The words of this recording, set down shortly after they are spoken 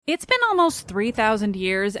It's been almost 3,000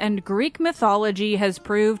 years, and Greek mythology has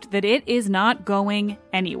proved that it is not going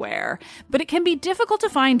anywhere. But it can be difficult to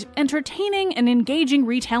find entertaining and engaging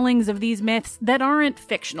retellings of these myths that aren't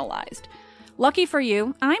fictionalized. Lucky for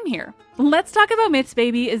you, I'm here. Let's Talk About Myths,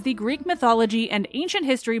 Baby is the Greek mythology and ancient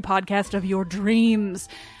history podcast of your dreams.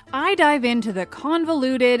 I dive into the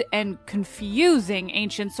convoluted and confusing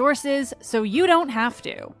ancient sources so you don't have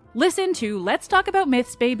to. Listen to Let's Talk About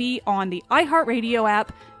Myths, Baby on the iHeartRadio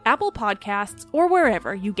app, Apple Podcasts, or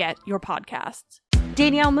wherever you get your podcasts.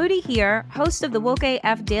 Danielle Moody here, host of the Woke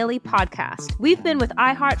AF Daily podcast. We've been with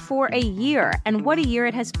iHeart for a year, and what a year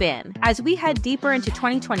it has been. As we head deeper into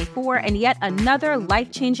 2024 and yet another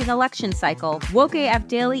life-changing election cycle, Woke AF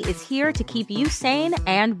Daily is here to keep you sane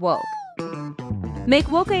and woke.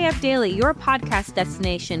 Make Woke AF Daily your podcast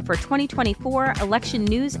destination for 2024 election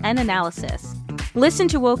news and analysis. Listen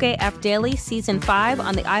to Woke AF Daily Season 5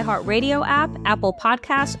 on the iHeartRadio app, Apple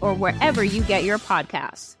Podcasts, or wherever you get your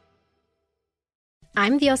podcasts.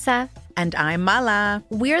 I'm Diosa. And I'm Mala.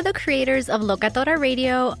 We're the creators of Locatora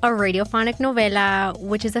Radio, a radiophonic novela,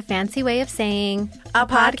 which is a fancy way of saying a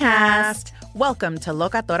podcast. Welcome to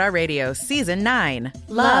Locatora Radio Season 9.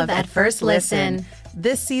 Love at First Listen.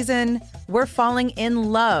 This season, we're falling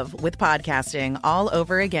in love with podcasting all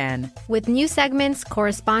over again. With new segments,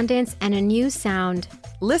 correspondence, and a new sound.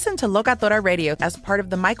 Listen to Locatora Radio as part of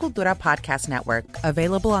the My Cultura Podcast Network,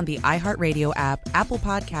 available on the iHeartRadio app, Apple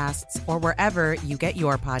Podcasts, or wherever you get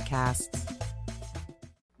your podcasts.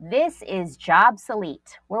 This is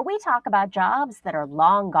Jobsolete, where we talk about jobs that are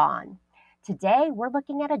long gone. Today, we're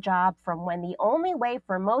looking at a job from when the only way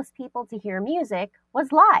for most people to hear music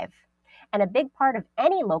was live. And a big part of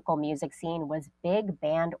any local music scene was big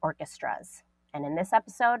band orchestras. And in this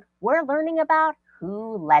episode, we're learning about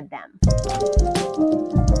who led them.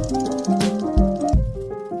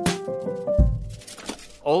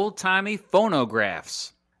 Old-timey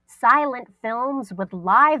phonographs. Silent films with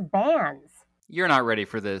live bands. You're not ready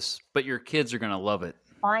for this, but your kids are going to love it.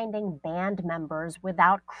 Finding band members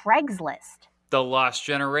without Craigslist. The Lost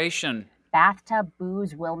Generation. Bathtub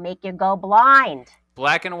booze will make you go blind.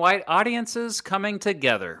 Black and white audiences coming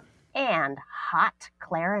together. And hot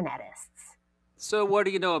clarinetists. So what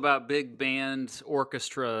do you know about big band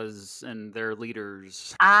orchestras and their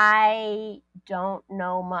leaders? I don't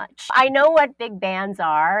know much. I know what big bands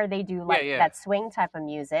are. They do that swing type of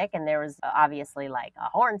music. And there was obviously like a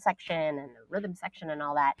horn section and a rhythm section and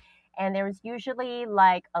all that. And there was usually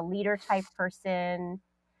like a leader type person.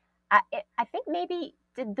 I think maybe...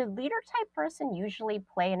 Did the leader type person usually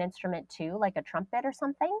play an instrument too, like a trumpet or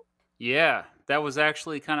something? Yeah, that was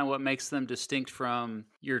actually kind of what makes them distinct from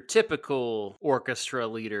your typical orchestra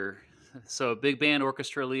leader. So a big band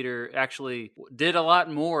orchestra leader actually did a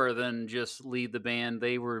lot more than just lead the band.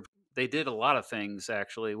 They did a lot of things,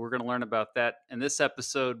 actually. We're going to learn about that in this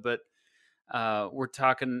episode, but we're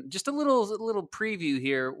talking just a little preview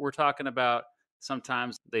here. We're talking about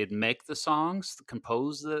sometimes they'd make the songs,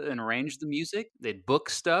 compose and arrange the music. They'd book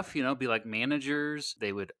stuff, be like managers.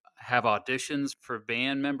 They would have auditions for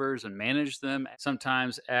band members and manage them.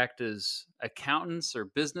 Sometimes act as accountants or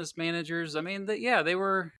business managers. I mean,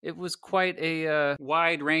 it was quite a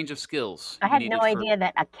wide range of skills. I had no idea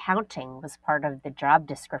that accounting was part of the job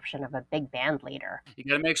description of a big band leader. You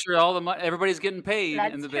got to make sure everybody's getting paid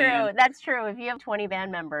in the band. That's true. If you have 20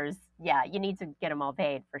 band members, you need to get them all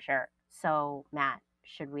paid for sure. So, Matt,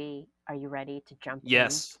 are you ready to jump in?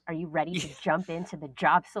 Yes. Are you ready to jump into the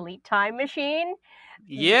Jobsolete time machine?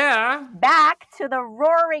 Yeah. Back to the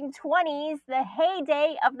roaring 20s, the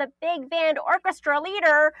heyday of the big band orchestra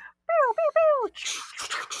leader.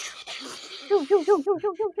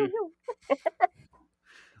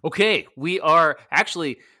 Okay,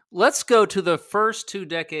 let's go to the first 2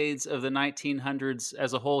 decades of the 1900s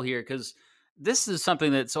as a whole here, because this is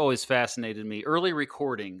something that's always fascinated me. Early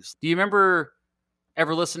recordings. Do you remember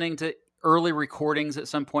ever listening to early recordings at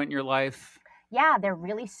some point in your life? Yeah, they're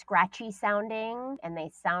really scratchy sounding, and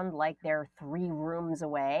they sound like they're 3 rooms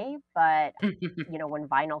away. But, when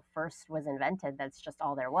vinyl first was invented, that's just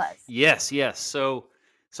all there was. Yes. So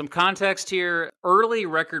some context here. Early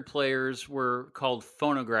record players were called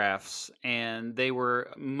phonographs, and they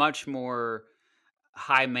were much more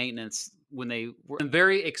high maintenance when they were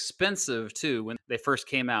very expensive too when they first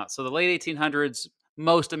came out. So the late 1800s,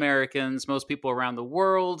 most people around the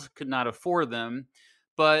world could not afford them.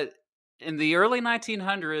 But in the early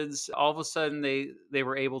 1900s, all of a sudden they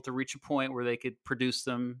were able to reach a point where they could produce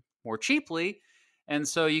them more cheaply. And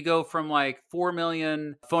so you go from like 4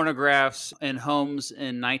 million phonographs in homes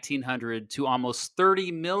in 1900 to almost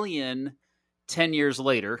 30 million 10 years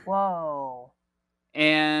later. Whoa.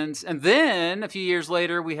 And then a few years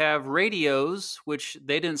later, we have radios, which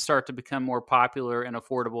they didn't start to become more popular and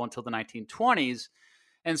affordable until the 1920s.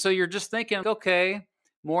 And so you're just thinking, okay,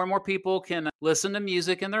 more and more people can listen to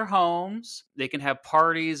music in their homes. They can have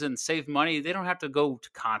parties and save money. They don't have to go to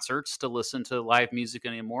concerts to listen to live music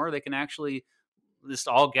anymore. They can actually just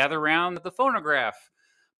all gather around the phonograph.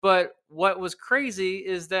 But what was crazy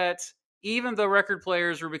is that even though record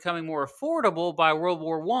players were becoming more affordable by World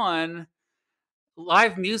War I,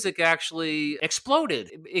 live music actually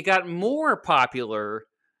exploded. It got more popular.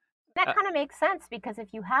 That kind of makes sense, because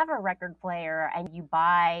if you have a record player and you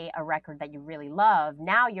buy a record that you really love,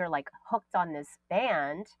 now you're like hooked on this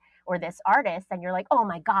band or this artist, and you're like, oh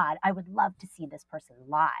my God, I would love to see this person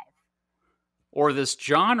live. Or this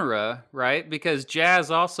genre, right? Because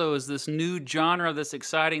jazz also is this new genre that's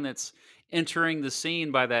exciting, that's entering the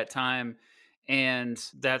scene by that time. And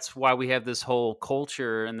that's why we have this whole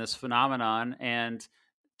culture and this phenomenon. And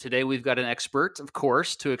today we've got an expert, of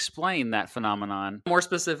course, to explain that phenomenon. More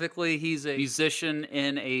specifically, he's a musician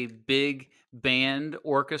in a big band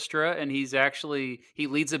orchestra, and he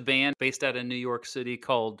leads a band based out of New York City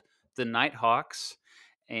called the Nighthawks,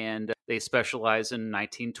 and they specialize in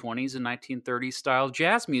 1920s and 1930s style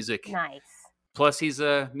jazz music. Nice. Plus, he's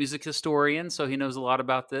a music historian, so he knows a lot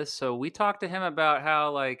about this. So we talked to him about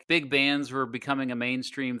how like big bands were becoming a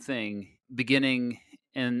mainstream thing, beginning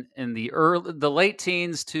in the late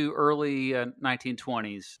teens to early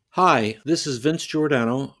 1920s. Hi, this is Vince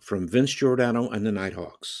Giordano from Vince Giordano and the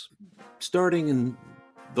Nighthawks. Starting in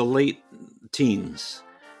the late teens,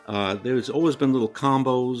 there's always been little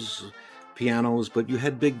combos, pianos, but you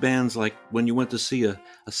had big bands like when you went to see a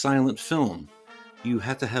silent film. You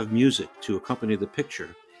had to have music to accompany the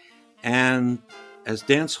picture. And as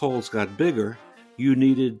dance halls got bigger, you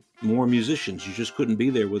needed more musicians. You just couldn't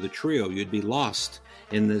be there with a trio. You'd be lost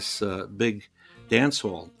in this big dance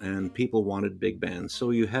hall, and people wanted big bands.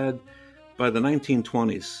 So you had, by the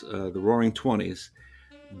 1920s, the Roaring 20s,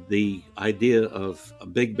 the idea of a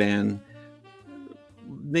big band,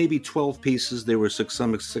 maybe 12 pieces. There were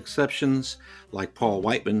some exceptions, like Paul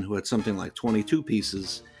Whiteman, who had something like 22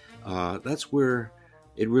 pieces. That's where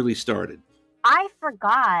it really started. I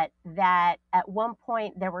forgot that at one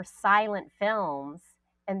point there were silent films,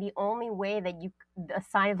 and the only way that a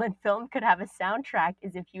silent film could have a soundtrack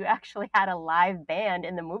is if you actually had a live band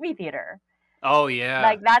in the movie theater. Oh, yeah.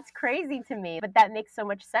 Like, that's crazy to me. But that makes so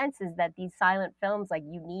much sense, is that these silent films, like,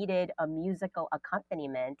 you needed a musical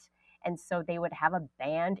accompaniment. And so they would have a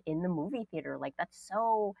band in the movie theater. Like,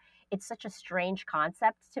 it's such a strange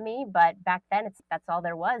concept to me. But back then, that's all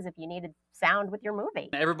there was if you needed sound with your movie.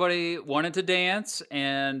 Everybody wanted to dance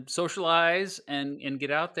and socialize and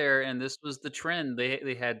get out there. And this was the trend.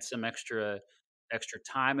 They had some extra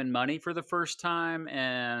time and money for the first time,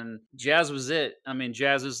 and jazz was it. I mean,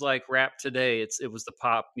 jazz is like rap today. It was the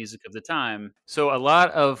pop music of the time. So a lot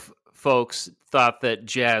of folks thought that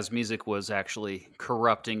jazz music was actually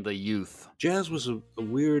corrupting the youth. Jazz was a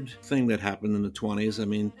weird thing that happened in the 20s. I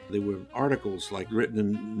mean, there were articles like written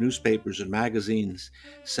in newspapers and magazines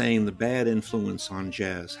saying the bad influence on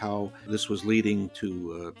jazz, how this was leading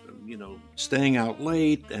to, staying out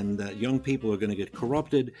late, and that young people are going to get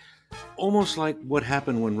corrupted. Almost like what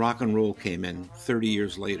happened when rock and roll came in 30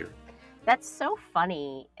 years later. That's so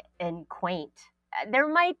funny and quaint. There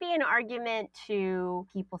might be an argument to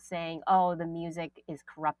people saying, oh, the music is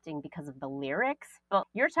corrupting because of the lyrics. But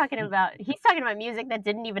he's talking about music that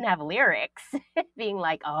didn't even have lyrics. Being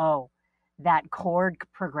like, oh, that chord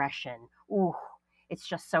progression. Ooh, it's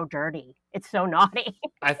just so dirty. It's so naughty.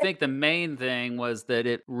 I think the main thing was that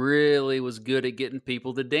it really was good at getting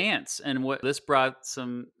people to dance. And what this brought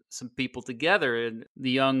some people together, and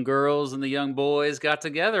the young girls and the young boys got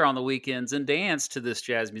together on the weekends and danced to this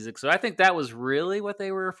jazz music. So I think that was really what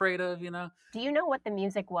they were afraid of, you know? Do you know what the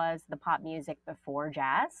music was, the pop music before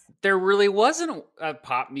jazz? There really wasn't a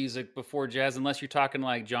pop music before jazz, unless you're talking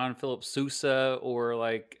like John Philip Sousa or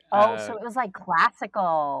like... so it was like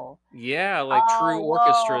classical. Yeah, like true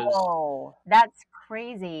orchestras. Oh, that's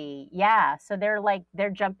crazy. Yeah, so they're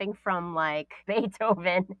jumping from like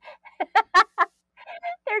Beethoven.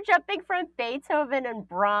 They're jumping from Beethoven and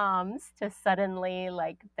Brahms to suddenly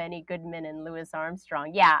like Benny Goodman and Louis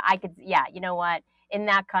Armstrong. Yeah, you know what? In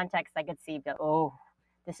that context, I could see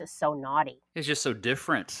this is so naughty. It's just so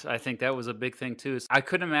different. I think that was a big thing too. I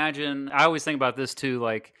couldn't imagine, I always think about this too,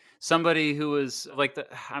 like somebody who was like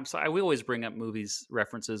I'm sorry, we always bring up movies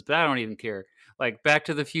references, but I don't even care. like Back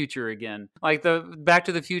to the Future again. Like the Back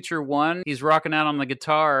to the Future 1, he's rocking out on the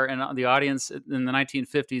guitar, and the audience in the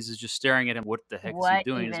 1950s is just staring at him. What the heck is he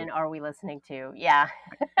doing? What even are we listening to? Yeah.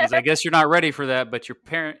 I guess you're not ready for that, but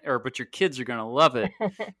your kids are going to love it.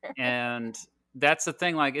 And that's the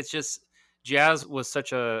thing. Like, it's just, jazz was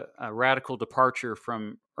such a radical departure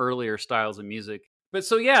from earlier styles of music. But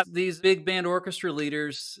so, yeah, these big band orchestra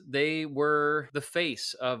leaders, they were the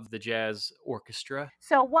face of the jazz orchestra.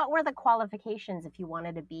 So what were the qualifications if you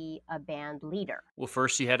wanted to be a band leader? Well,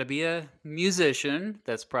 first you had to be a musician.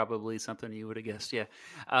 That's probably something you would have guessed,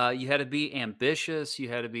 yeah. You had to be ambitious. You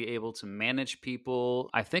had to be able to manage people.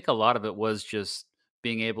 I think a lot of it was just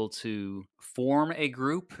being able to form a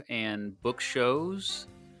group and book shows.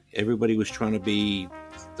 Everybody was trying to be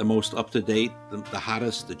the most up-to-date, the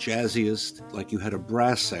hottest, the jazziest. Like you had a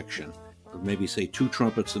brass section, or maybe say 2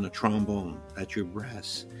 trumpets and a trombone. That's your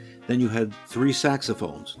brass. Then you had 3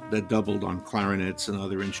 saxophones that doubled on clarinets and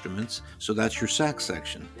other instruments. So that's your sax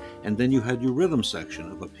section. And then you had your rhythm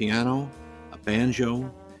section of a piano, a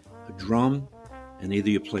banjo, a drum, and either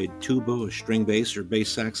you played tuba or string bass or bass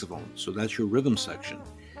saxophone. So that's your rhythm section.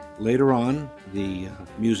 Later on, the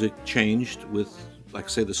music changed with, like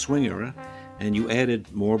say, the swing era, and you added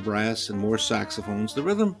more brass and more saxophones. The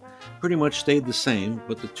rhythm pretty much stayed the same,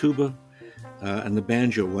 but the tuba and the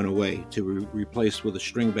banjo went away to be replaced with a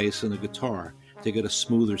string bass and a guitar to get a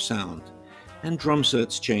smoother sound. And drum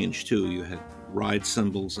sets changed too. You had ride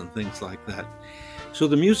cymbals and things like that. So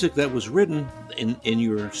the music that was written in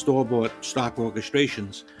your store-bought stock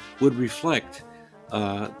orchestrations would reflect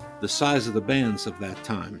the size of the bands of that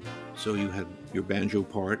time. So you had your banjo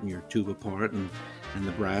part and your tuba part and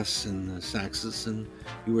the brass and the saxes, and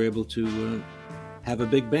you were able to have a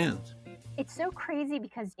big band. It's so crazy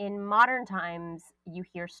because in modern times, you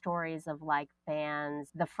hear stories of like bands,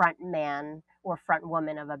 the front man or front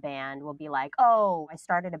woman of a band will be like, oh, I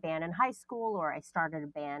started a band in high school, or I started a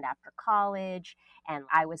band after college, and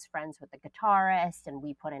I was friends with the guitarist, and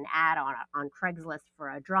we put an ad on Craigslist for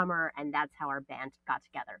a drummer, and that's how our band got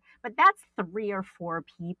together. But that's 3 or 4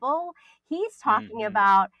 people. He's talking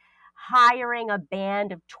about hiring a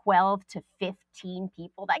band of 12 to 15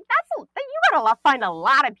 people. Like, you gotta find a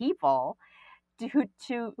lot of people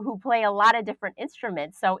who play a lot of different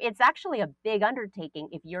instruments. So it's actually a big undertaking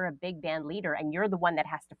if you're a big band leader and you're the one that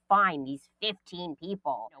has to find these 15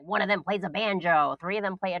 people. One of them plays a banjo, 3 of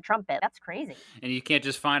them play a trumpet. That's crazy. And you can't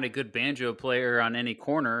just find a good banjo player on any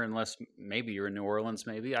corner unless maybe you're in New Orleans,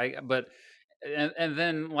 maybe. And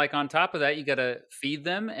then, like, on top of that, you got to feed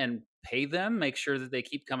them and pay them, make sure that they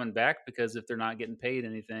keep coming back, because if they're not getting paid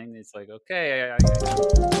anything, it's like, okay.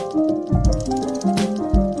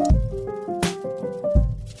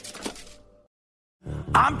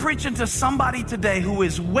 I'm preaching to somebody today who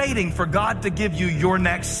is waiting for God to give you your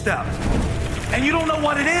next step. And you don't know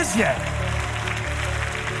what it is yet.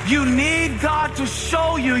 You need God to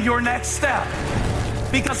show you your next step.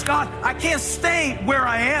 Because God, I can't stay where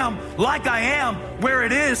I am, like I am, where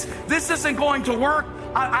it is. This isn't going to work.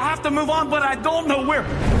 I have to move on, but I don't know where.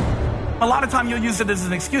 A lot of time you'll use it as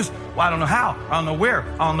an excuse. Well, I don't know how. I don't know where.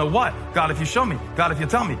 I don't know what. God, if you show me. God, if you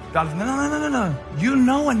tell me. God, if... No. You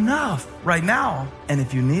know enough right now. And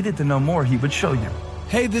if you needed to know more, he would show you.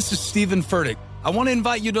 Hey, this is Stephen Furtick. I want to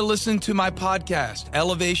invite you to listen to my podcast,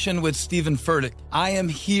 Elevation with Stephen Furtick. I am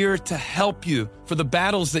here to help you for the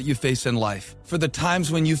battles that you face in life, for the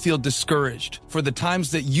times when you feel discouraged, for the times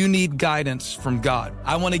that you need guidance from God.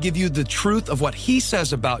 I want to give you the truth of what he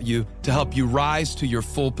says about you to help you rise to your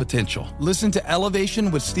full potential. Listen to Elevation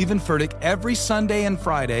with Stephen Furtick every Sunday and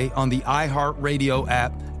Friday on the iHeartRadio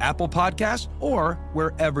app, Apple Podcasts, or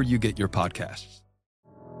wherever you get your podcasts.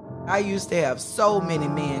 I used to have so many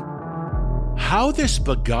men. How this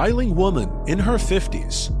beguiling woman in her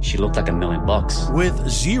 50s, she looked like $1 million, with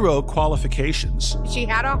 0 qualifications, she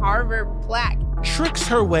had a Harvard plaque, tricks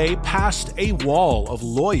her way past a wall of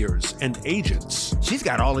lawyers and agents. She's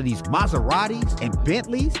got all of these Maseratis and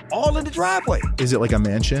Bentleys all in the driveway. Is it like a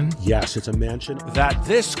mansion? Yes, it's a mansion that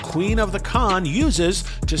this queen of the con uses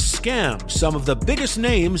to scam some of the biggest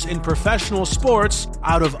names in professional sports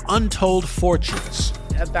out of untold fortunes.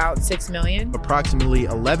 About $6 million. Approximately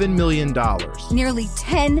 $11 million. Nearly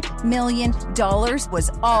 $10 million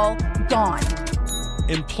was all gone.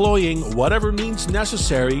 Employing whatever means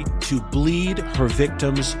necessary to bleed her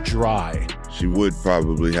victims dry. She would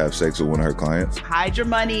probably have sex with one of her clients. Hide your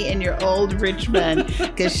money in your old rich man,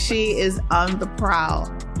 because she is on the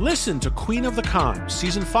prowl. Listen to Queen of the Con,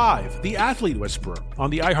 Season 5, The Athlete Whisperer,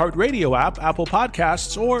 on the iHeartRadio app, Apple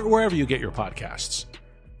Podcasts, or wherever you get your podcasts.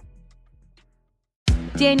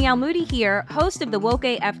 Danielle Moody here, host of the Woke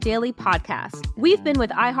AF Daily podcast. We've been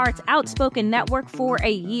with iHeart's Outspoken Network for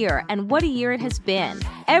a year, and what a year it has been.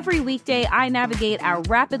 Every weekday, I navigate our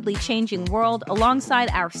rapidly changing world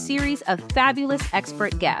alongside our series of fabulous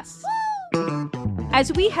expert guests.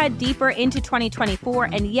 As we head deeper into 2024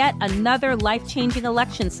 and yet another life-changing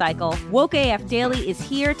election cycle, Woke AF Daily is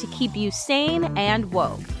here to keep you sane and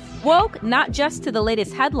woke. Woke not just to the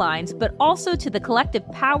latest headlines, but also to the collective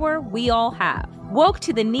power we all have. Woke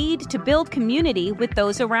to the need to build community with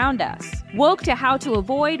those around us. Woke to how to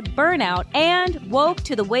avoid burnout, and woke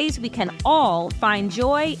to the ways we can all find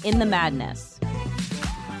joy in the madness.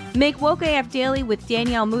 Make Woke AF Daily with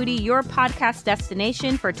Danielle Moody your podcast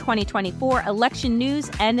destination for 2024 election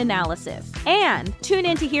news and analysis. And tune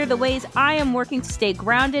in to hear the ways I am working to stay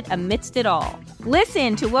grounded amidst it all.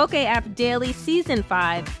 Listen to Woke AF Daily Season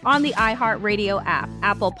 5 on the iHeartRadio app,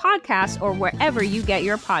 Apple Podcasts, or wherever you get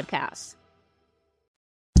your podcasts.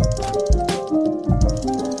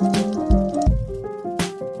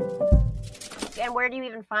 And where do you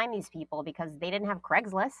even find these people? Because they didn't have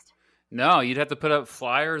Craigslist. No, you'd have to put up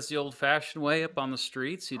flyers the old-fashioned way up on the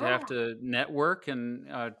streets. You'd have to network and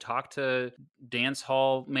talk to dance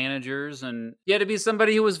hall managers, and you had to be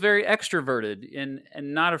somebody who was very extroverted and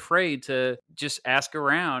not afraid to just ask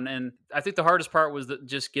around. And I think the hardest part was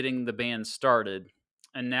just getting the band started.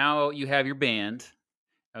 And now you have your band.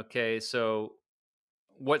 Okay, so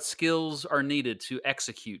what skills are needed to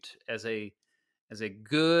execute as a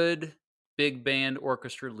good big band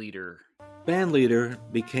orchestra leader? Band leader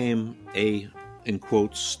became a, in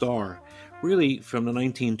quotes, star, really from the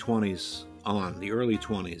 1920s on, the early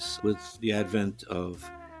 20s, with the advent of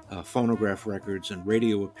phonograph records and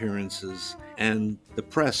radio appearances and the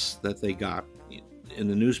press that they got in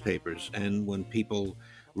the newspapers. And when people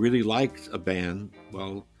really liked a band,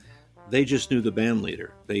 well, they just knew the band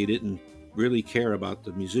leader. They didn't really care about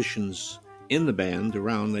the musicians in the band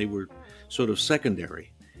around. They were sort of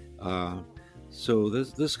secondary. So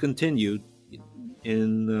this continued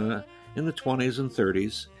in the 20s and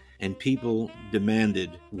 30s, and people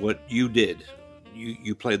demanded what you did.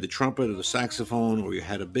 You played the trumpet or the saxophone, or you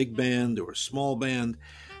had a big band or a small band.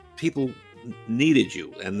 People needed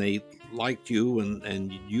you, and they liked you,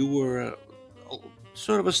 and you were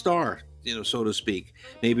sort of a star, so to speak.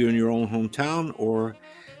 Maybe in your own hometown or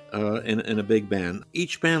in a big band.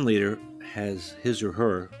 Each band leader has his or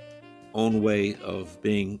her own way of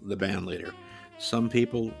being the band leader. Some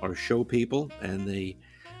people are show people, and they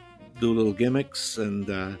do little gimmicks and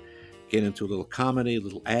get into a little comedy, a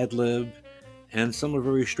little ad-lib, and some are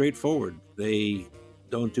very straightforward. They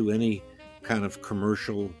don't do any kind of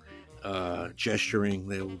commercial gesturing.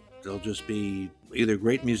 They'll just be either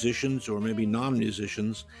great musicians or maybe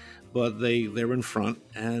non-musicians, but they're in front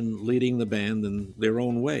and leading the band in their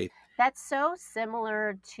own way. That's so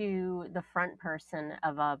similar to the front person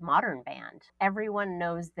of a modern band. Everyone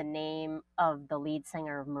knows the name of the lead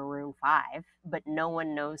singer of Maroon 5, but no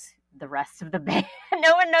one knows the rest of the band.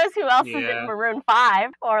 No one knows who else is in Maroon 5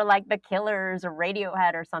 or like the Killers or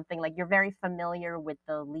Radiohead or something. Like, you're very familiar with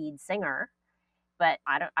the lead singer, but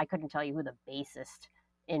I couldn't tell you who the bassist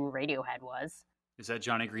in Radiohead was. Is that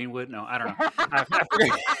Johnny Greenwood? No, I don't know. I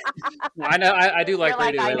forget. I know. I do like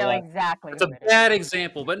Radiohead. I know exactly. It's a bad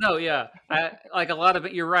example, but no, yeah.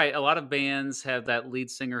 You're right. A lot of bands have that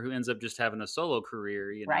lead singer who ends up just having a solo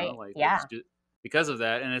career. Right. Because of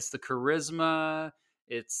that, and it's the charisma,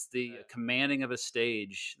 it's the commanding of a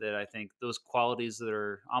stage that I think those qualities that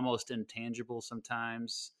are almost intangible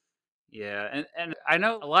sometimes. Yeah, and I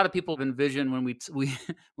know a lot of people envision when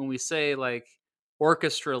we say like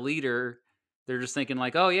orchestra leader, they're just thinking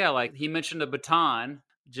like, oh yeah, like he mentioned a baton,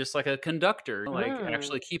 just like a conductor, like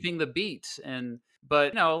actually keeping the beat.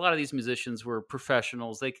 But a lot of these musicians were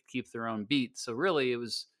professionals; they could keep their own beat. So really, it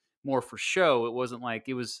was more for show. It wasn't like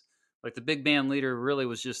it was like the big band leader really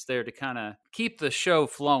was just there to kind of keep the show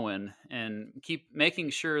flowing and keep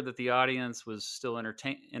making sure that the audience was still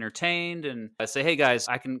entertained. And I say, hey guys,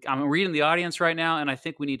 I'm reading the audience right now, and I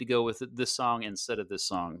think we need to go with this song instead of this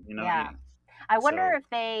song. Yeah. I wonder if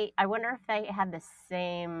they had the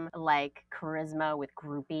same like charisma with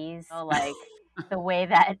groupies, like the way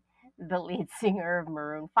that the lead singer of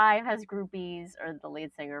Maroon 5 has groupies, or the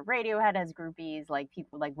lead singer of Radiohead has groupies, like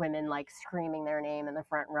people, like women, like screaming their name in the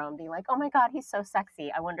front row and being like, oh my God, he's so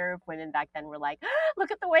sexy. I wonder if women back then were like, look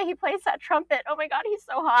at the way he plays that trumpet. Oh my God, he's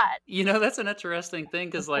so hot. That's an interesting thing,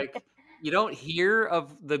 because like you don't hear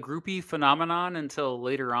of the groupie phenomenon until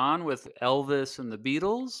later on with Elvis and the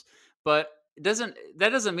Beatles, but that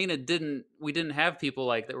doesn't mean we didn't have people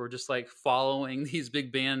like that were just like following these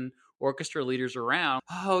big band orchestra leaders around.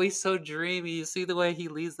 Oh, he's so dreamy. You see the way he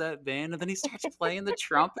leads that band, and then he starts playing the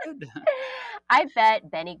trumpet. I bet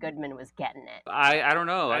Benny Goodman was getting it. I don't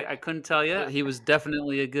know. I couldn't tell you. He was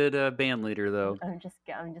definitely a good band leader, though. I'm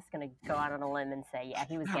just gonna go out on a limb and say, yeah,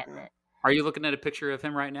 he was getting it. Are you looking at a picture of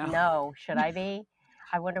him right now? No. Should I be?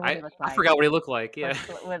 I wonder what he looked like. I forgot what he looked like. Yeah.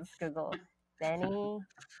 Let's Google Benny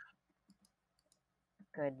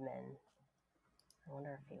Goodman. I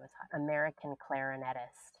wonder if he was hot. American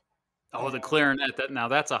clarinetist. Oh, the clarinet.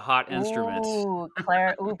 That's a hot instrument. Ooh,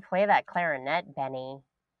 play that clarinet, Benny.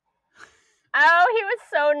 Oh, he was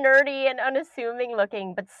so nerdy and unassuming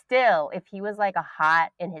looking, but still, if he was like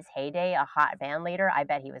in his heyday, a hot band leader, I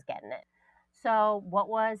bet he was getting it. So what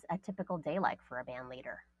was a typical day like for a band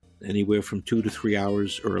leader? Anywhere from 2 to 3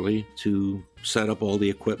 hours early to set up all the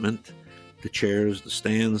equipment, the chairs, the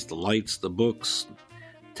stands, the lights, the books,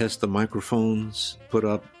 test the microphones, put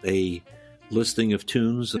up a listing of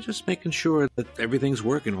tunes, just making sure that everything's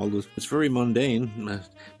working. It's very mundane.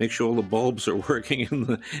 Make sure all the bulbs are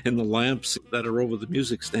working in the lamps that are over the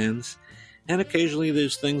music stands. And occasionally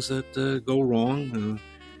there's things that go wrong.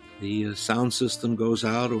 The sound system goes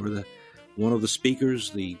out, or one of the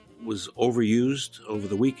speakers was overused over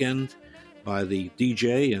the weekend by the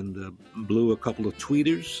DJ and blew a couple of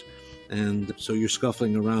tweeters. And so you're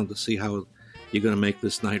scuffling around to see how you're going to make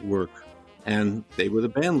this night work. And they were the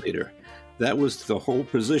band leader. That was the whole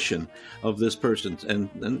position of this person.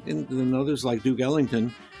 And others like Duke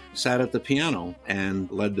Ellington sat at the piano and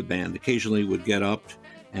led the band. Occasionally would get up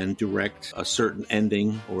and direct a certain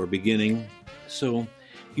ending or beginning. So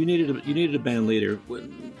you needed a band leader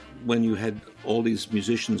when you had all these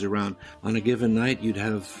musicians around. On a given night, you'd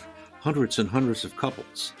have hundreds and hundreds of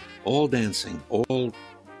couples, all dancing, all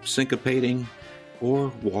syncopating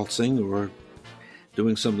or waltzing or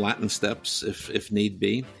doing some Latin steps if need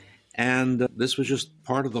be. And this was just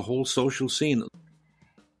part of the whole social scene.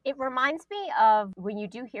 It reminds me of when you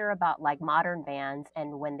do hear about like modern bands,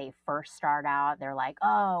 and when they first start out, they're like,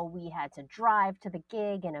 oh, we had to drive to the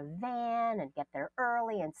gig in a van and get there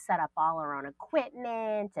early and set up all our own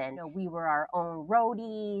equipment. And we were our own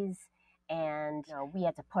roadies. And we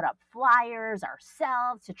had to put up flyers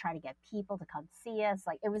ourselves to try to get people to come see us.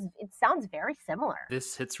 Like it sounds very similar.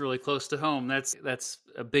 This hits really close to home. That's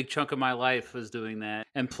a big chunk of my life was doing that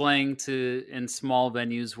and playing in small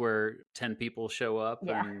venues where 10 people show up.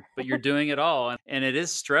 Yeah. But you're doing it all, and it is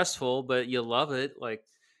stressful, but you love it. Like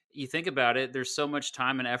you think about it, there's so much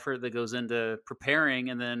time and effort that goes into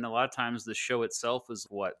preparing, and then a lot of times the show itself is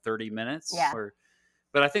 30 minutes. Yeah.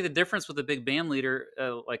 But I think the difference with a big band leader,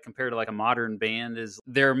 like compared to like a modern band, is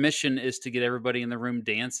their mission is to get everybody in the room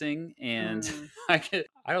dancing. And I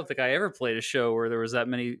don't think I ever played a show where there was that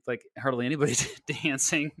many, like hardly anybody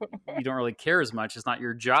dancing. You don't really care as much. It's not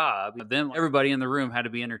your job. But then everybody in the room had to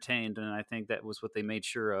be entertained. And I think that was what they made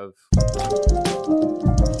sure of.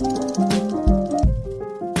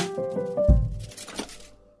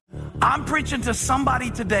 I'm preaching to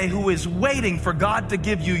somebody today who is waiting for God to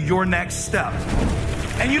give you your next step.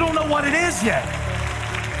 And you don't know what it is yet.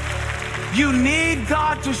 You need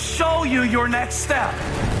God to show you your next step.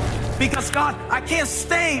 Because God, I can't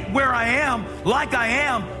stay where I am, like I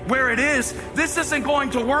am, where it is. This isn't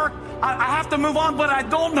going to work. I have to move on, but I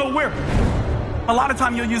don't know where. A lot of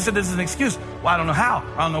time you'll use it as an excuse. Well, I don't know how.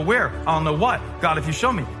 I don't know where. I don't know what. God, if you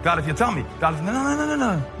show me. God, if you tell me. God, if...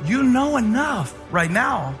 No. You know enough right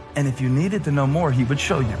now. And if you needed to know more, he would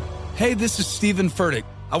show you. Hey, this is Stephen Furtick.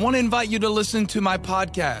 I want to invite you to listen to my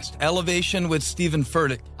podcast, Elevation with Stephen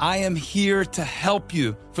Furtick. I am here to help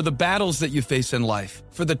you for the battles that you face in life,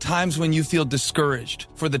 for the times when you feel discouraged,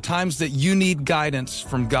 for the times that you need guidance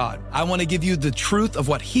from God. I want to give you the truth of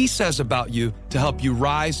what he says about you to help you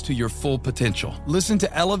rise to your full potential. Listen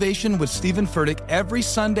to Elevation with Stephen Furtick every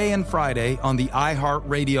Sunday and Friday on the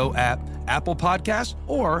iHeartRadio app, Apple Podcasts,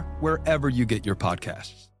 or wherever you get your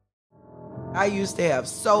podcasts. I used to have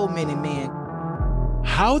so many men.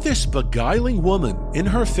 How this beguiling woman in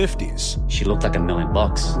her 50s, she looked like $1 million,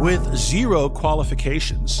 with zero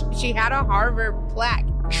qualifications, she had a Harvard plaque,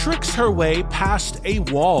 tricks her way past a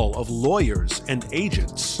wall of lawyers and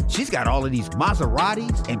agents. She's got all of these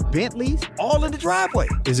Maseratis and Bentleys all in the driveway.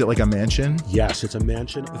 Is it like a mansion? Yes, it's a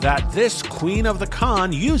mansion that this queen of the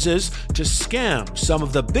con uses to scam some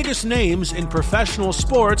of the biggest names in professional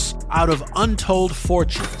sports out of untold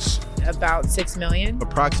fortunes. About $6 million.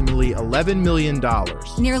 Approximately $11 million.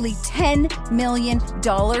 Nearly $10 million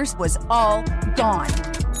was all gone.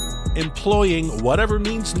 Employing whatever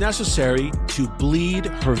means necessary to bleed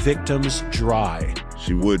her victims dry.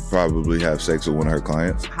 She would probably have sex with one of her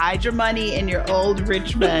clients. Hide your money in your old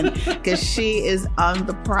rich man, because she is on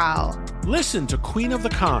the prowl. Listen to Queen of the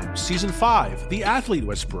Con, Season 5, The Athlete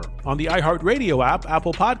Whisperer, on the iHeartRadio app,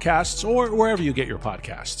 Apple Podcasts, or wherever you get your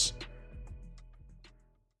podcasts.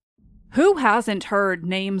 Who hasn't heard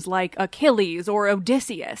names like Achilles or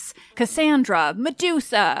Odysseus, Cassandra,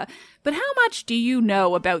 Medusa? But how much do you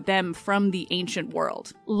know about them from the ancient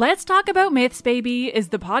world? Let's Talk About Myths, Baby is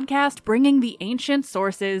the podcast bringing the ancient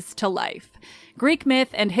sources to life. Greek myth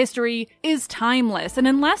and history is timeless, and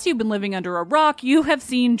unless you've been living under a rock, you have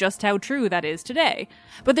seen just how true that is today.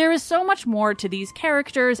 But there is so much more to these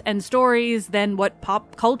characters and stories than what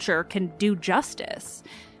pop culture can do justice.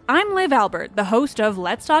 I'm Liv Albert, the host of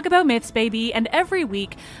Let's Talk About Myths, Baby, and every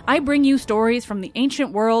week I bring you stories from the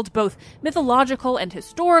ancient world, both mythological and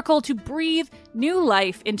historical, to breathe new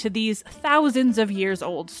life into these thousands of years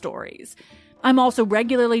old stories. I'm also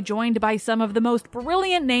regularly joined by some of the most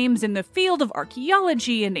brilliant names in the field of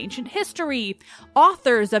archaeology and ancient history,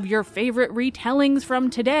 authors of your favorite retellings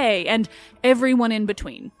from today, and everyone in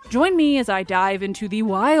between. Join me as I dive into the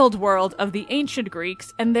wild world of the ancient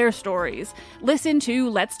Greeks and their stories. Listen to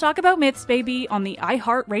Let's Talk About Myths, Baby on the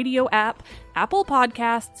iHeartRadio app, Apple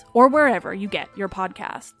Podcasts, or wherever you get your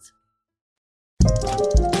podcasts.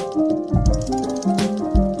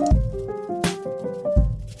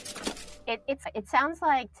 It sounds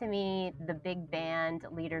like to me the big band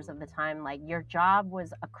leaders of the time, like your job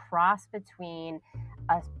was a cross between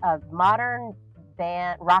a modern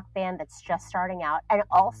band, rock band that's just starting out, and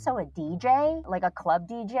also a DJ, like a club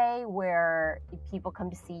DJ where people come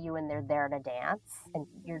to see you and they're there to dance, and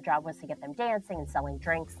your job was to get them dancing and selling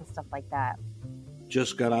drinks and stuff like that.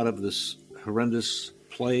 Just got out of this horrendous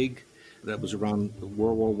plague that was around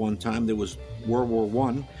World War I time. There was World War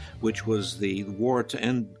I, which was the war to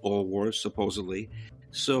end all wars, supposedly.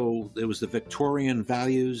 So there was the Victorian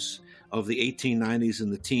values of the 1890s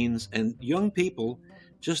and the teens, and young people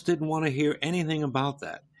just didn't want to hear anything about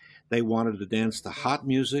that. They wanted to dance to hot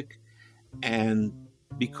music, and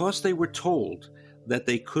because they were told that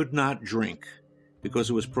they could not drink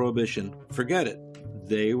because it was prohibition, forget it.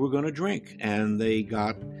 They were going to drink, and they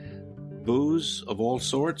got booze of all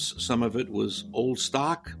sorts. Some of it was old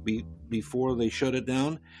stock before they shut it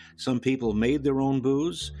down. Some people made their own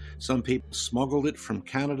booze. Some people smuggled it from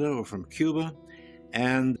Canada or from Cuba.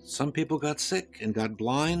 And some people got sick and got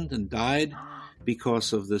blind and died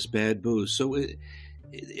because of this bad booze. So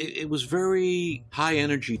it was very high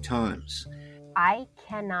energy times. I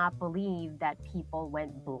cannot believe that people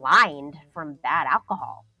went blind from bad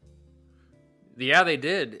alcohol. Yeah, they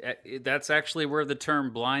did. That's actually where the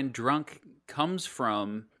term blind drunk comes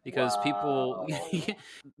from, because people,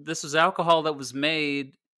 this was alcohol that was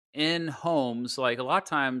made in homes. Like a lot of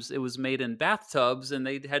times it was made in bathtubs and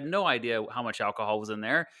they had no idea how much alcohol was in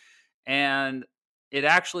there. And it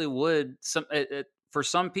actually would, for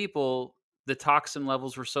some people, the toxin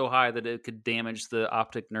levels were so high that it could damage the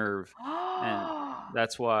optic nerve. And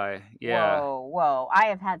that's why, yeah. Whoa. I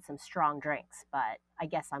have had some strong drinks, but I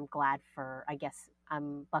guess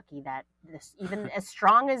I'm lucky that this, even as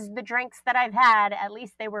strong as the drinks that I've had, at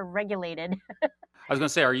least they were regulated. I was going to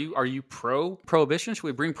say, are you pro-prohibition? Should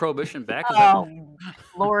we bring prohibition back?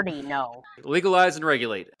 Lordy, no. Legalize and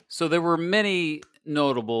regulate it. So there were many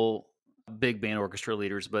notable big band orchestra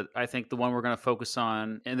leaders, but I think the one we're going to focus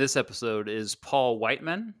on in this episode is Paul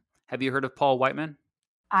Whiteman. Have you heard of Paul Whiteman?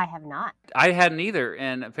 I have not. I hadn't either,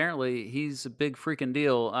 and apparently he's a big freaking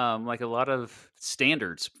deal. Like a lot of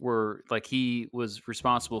standards were like he was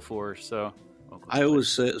responsible for. So I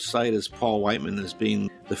always cite as Paul Whiteman as being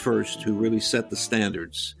the first who really set the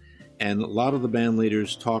standards, and a lot of the band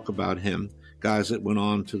leaders talk about him. Guys that went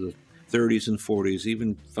on to the 30s and 40s,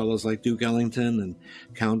 even fellas like Duke Ellington and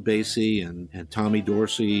Count Basie and Tommy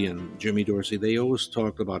Dorsey and Jimmy Dorsey. They always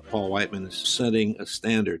talked about Paul Whiteman as setting a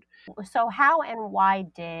standard. So how and why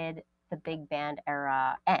did the big band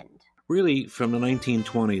era end? Really from the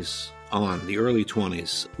 1920s on, the early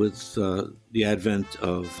 20s, with the advent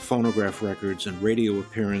of phonograph records and radio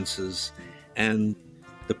appearances and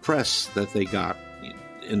the press that they got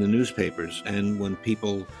in the newspapers. And when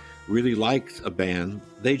people really liked a band,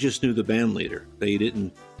 they just knew the band leader. They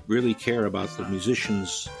didn't really care about the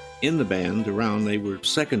musicians in the band around. They were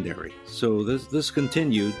secondary. So this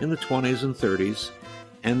continued in the 20s and 30s.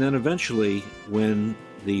 And then eventually, when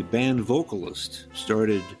the band vocalist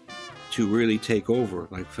started to really take over,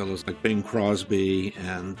 like fellows like Bing Crosby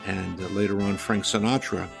and later on Frank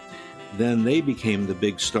Sinatra, then they became the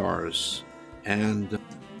big stars, and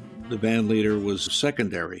the band leader was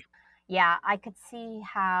secondary. Yeah, I could see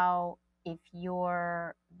how if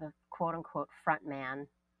you're the quote-unquote front man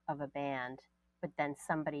of a band, but then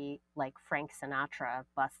somebody like Frank Sinatra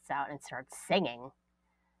busts out and starts singing,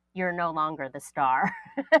 you're no longer the star.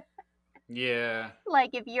 Yeah.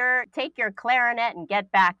 Like, if take your clarinet and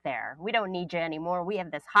get back there. We don't need you anymore. We have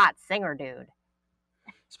this hot singer dude.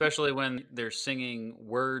 Especially when they're singing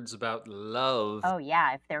words about love. Oh,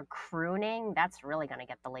 yeah. If they're crooning, that's really going to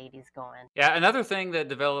get the ladies going. Yeah, another thing that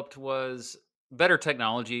developed was better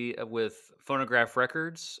technology with phonograph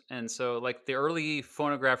records. And so, like, the early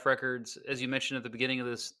phonograph records, as you mentioned at the beginning of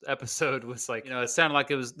this episode, was like, it sounded like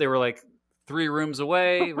they were like 3 rooms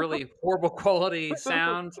away, really horrible quality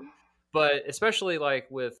sound. But especially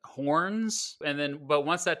like with horns, but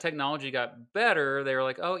once that technology got better, they were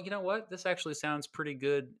like, oh, you know what? This actually sounds pretty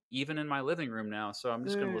good even in my living room now. So I'm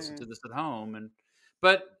just going to listen to this at home.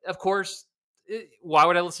 But of course, why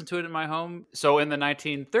would I listen to it in my home? So in the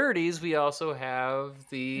 1930s, we also have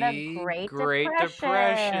the Great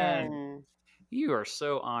Depression. You are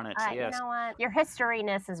so on it. Yes. You know what? Your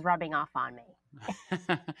historyness is rubbing off on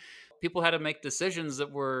me. People had to make decisions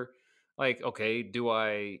that were like, okay, do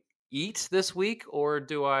I eat this week, or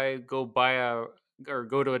do I go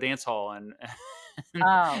go to a dance hall and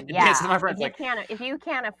dance with my friends? If you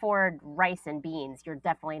can't afford rice and beans, you're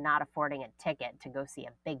definitely not affording a ticket to go see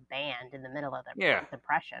a big band in the middle of the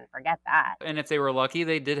Depression. Forget that. And if they were lucky,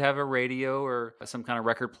 they did have a radio or some kind of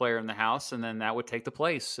record player in the house, and then that would take the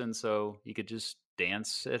place, and so you could just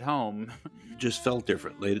dance at home. Just felt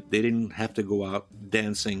different. They didn't have to go out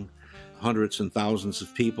dancing, hundreds and thousands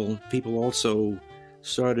of people. People also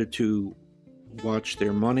started to watch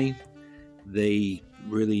their money. They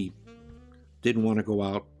really didn't want to go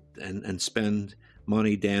out and spend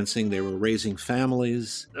money dancing. They were raising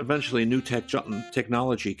families. Eventually, new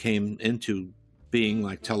technology came into being,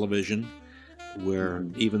 like television, where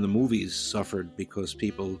even the movies suffered because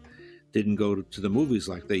people didn't go to the movies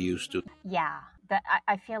like they used to. Yeah.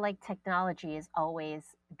 I feel like technology is always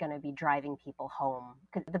going to be driving people home.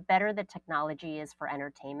 Because the better the technology is for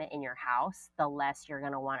entertainment in your house, the less you're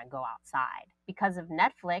going to want to go outside. Because of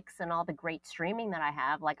Netflix and all the great streaming that I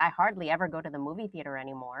have, like, I hardly ever go to the movie theater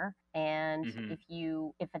anymore. And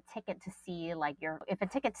if a ticket to see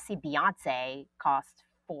Beyonce costs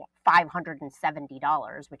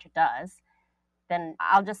 $570, which it does, then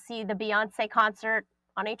I'll just see the Beyonce concert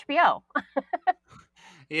on HBO.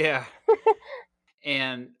 Yeah.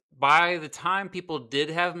 And by the time people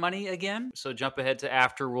did have money again, so jump ahead to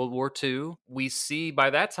after World War II, we see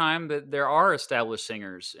by that time that there are established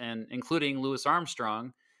singers, and including Louis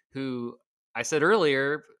Armstrong, who I said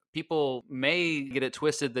earlier, people may get it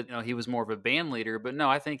twisted that he was more of a band leader, but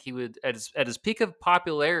no, I think he would at his peak of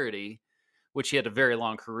popularity, which he had a very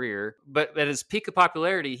long career, but at his peak of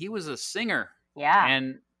popularity, he was a singer. Yeah.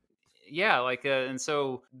 And yeah, and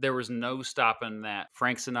so there was no stopping that.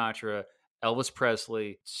 Frank Sinatra, Elvis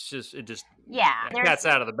Presley, cat's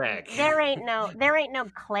out of the bag. There ain't no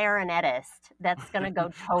clarinetist that's gonna go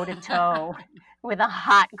toe to toe with a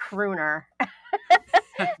hot crooner.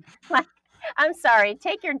 Like, I'm sorry,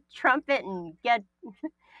 take your trumpet and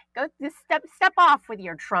step off with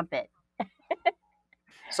your trumpet.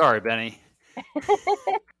 Sorry, Benny.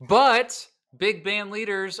 But big band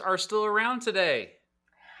leaders are still around today.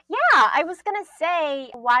 Yeah, I was going to say,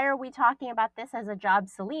 why are we talking about this as a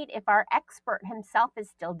jobsolete if our expert himself is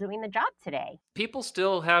still doing the job today? People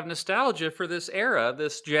still have nostalgia for this era,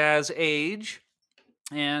 this jazz age.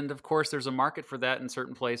 And of course, there's a market for that in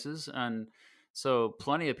certain places. And so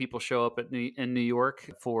plenty of people show up in New York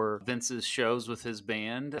for Vince's shows with his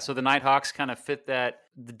band. So the Nighthawks kind of fit the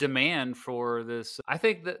demand for this. I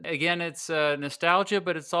think that, again, it's nostalgia,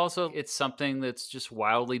 but it's something that's just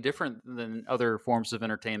wildly different than other forms of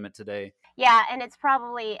entertainment today. Yeah, and it's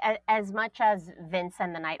probably, as much as Vince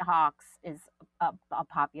and the Nighthawks is a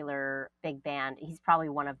popular big band, he's probably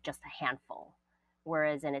one of just a handful.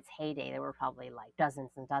 Whereas in its heyday, there were probably like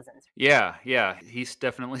dozens and dozens. Yeah, he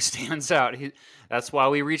definitely stands out. That's why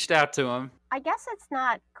we reached out to him. I guess it's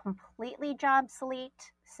not completely jobsolete,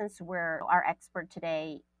 since our expert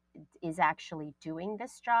today is actually doing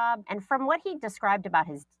this job. And from what he described about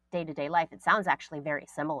his day-to-day life, it sounds actually very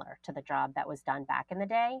similar to the job that was done back in the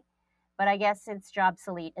day. But I guess it's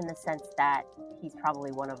jobsolete in the sense that he's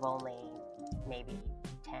probably one of only maybe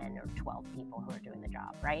 10 or 12 people who are doing the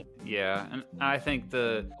job, right? Yeah, and I think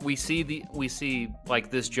we see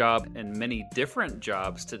like this job in many different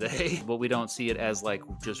jobs today, but we don't see it as like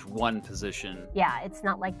just one position. Yeah, it's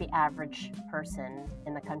not like the average person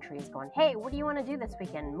in the country is going, hey, what do you want to do this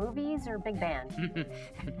weekend? Movies or big band?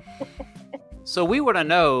 So we want to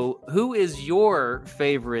know, who is your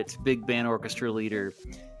favorite big band orchestra leader?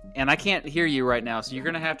 And I can't hear you right now, so you're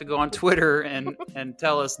going to have to go on Twitter and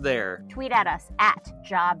tell us there. Tweet at us at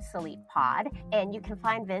JobSoletePod, and you can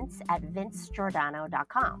find Vince at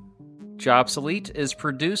VinceGiordano.com. Jobsolete is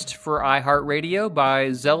produced for iHeartRadio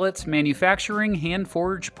by Zealot Manufacturing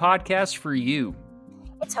Hand-Forged Podcast for You.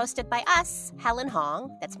 It's hosted by us, Helen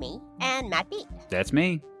Hong, that's me, and Matt Beat. That's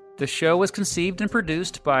me. The show was conceived and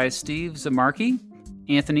produced by Steve Zamarki,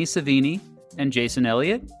 Anthony Savini, and Jason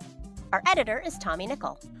Elliott. Our editor is Tommy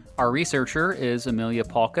Nickel. Our researcher is Amelia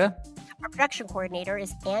Polka. Our production coordinator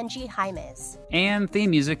is Angie Jaimes. And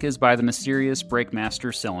theme music is by the mysterious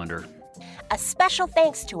Breakmaster Cylinder. A special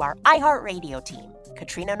thanks to our iHeartRadio team,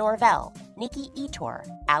 Katrina Norvell, Nikki Etor,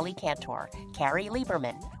 Ali Cantor, Carrie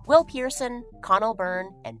Lieberman, Will Pearson, Connell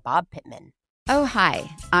Byrne, and Bob Pittman. Oh, hi,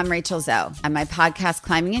 I'm Rachel Zoe, and my podcast,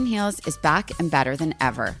 Climbing in Heels, is back and better than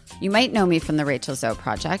ever. You might know me from the Rachel Zoe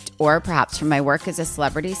Project, or perhaps from my work as a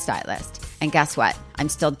celebrity stylist. And guess what? I'm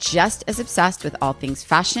still just as obsessed with all things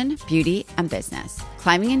fashion, beauty, and business.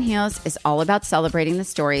 Climbing in Heels is all about celebrating the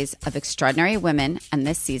stories of extraordinary women, and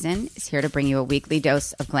this season is here to bring you a weekly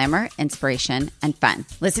dose of glamour, inspiration, and fun.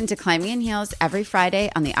 Listen to Climbing in Heels every Friday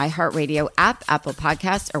on the iHeartRadio app, Apple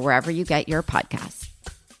Podcasts, or wherever you get your podcasts.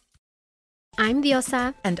 I'm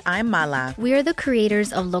Diosa. And I'm Mala. We are the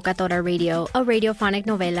creators of Locatora Radio, a radiophonic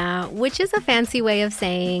novela, which is a fancy way of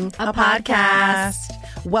saying a podcast.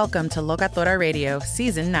 Welcome to Locatora Radio,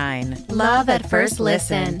 Season 9. Love at first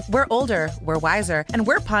listen. We're older, we're wiser, and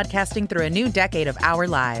we're podcasting through a new decade of our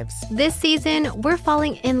lives. This season, we're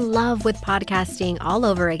falling in love with podcasting all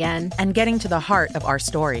over again. And getting to the heart of our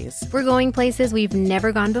stories. We're going places we've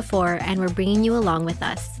never gone before, and we're bringing you along with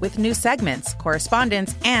us. With new segments,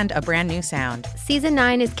 correspondence, and a brand new sound. Season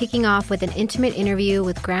 9 is kicking off with an intimate interview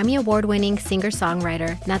with Grammy Award-winning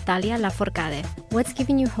singer-songwriter Natalia Lafourcade. What's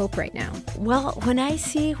giving you hope right now? Well, when I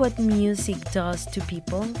see what music does to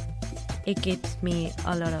people, it gives me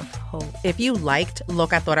a lot of hope. If you liked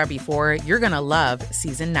Locatora before, you're going to love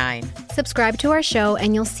Season 9. Subscribe to our show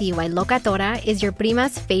and you'll see why Locatora is your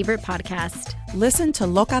prima's favorite podcast. Listen to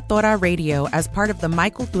Locatora Radio as part of the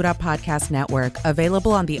Michael Dura Podcast Network,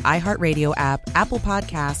 available on the iHeartRadio app, Apple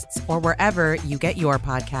Podcasts, or wherever you get your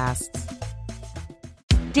podcasts.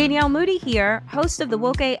 Danielle Moody here, host of the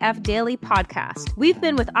Woke AF Daily podcast. We've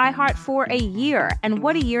been with iHeart for a year, and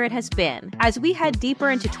what a year it has been. As we head deeper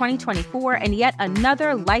into 2024 and yet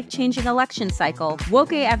another life-changing election cycle,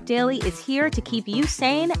 Woke AF Daily is here to keep you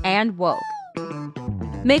sane and woke.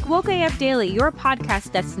 Make Woke AF Daily your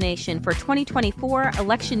podcast destination for 2024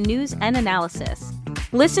 election news and analysis.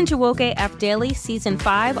 Listen to Woke AF Daily Season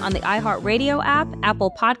 5 on the iHeartRadio app,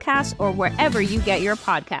 Apple Podcasts, or wherever you get your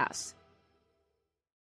podcasts.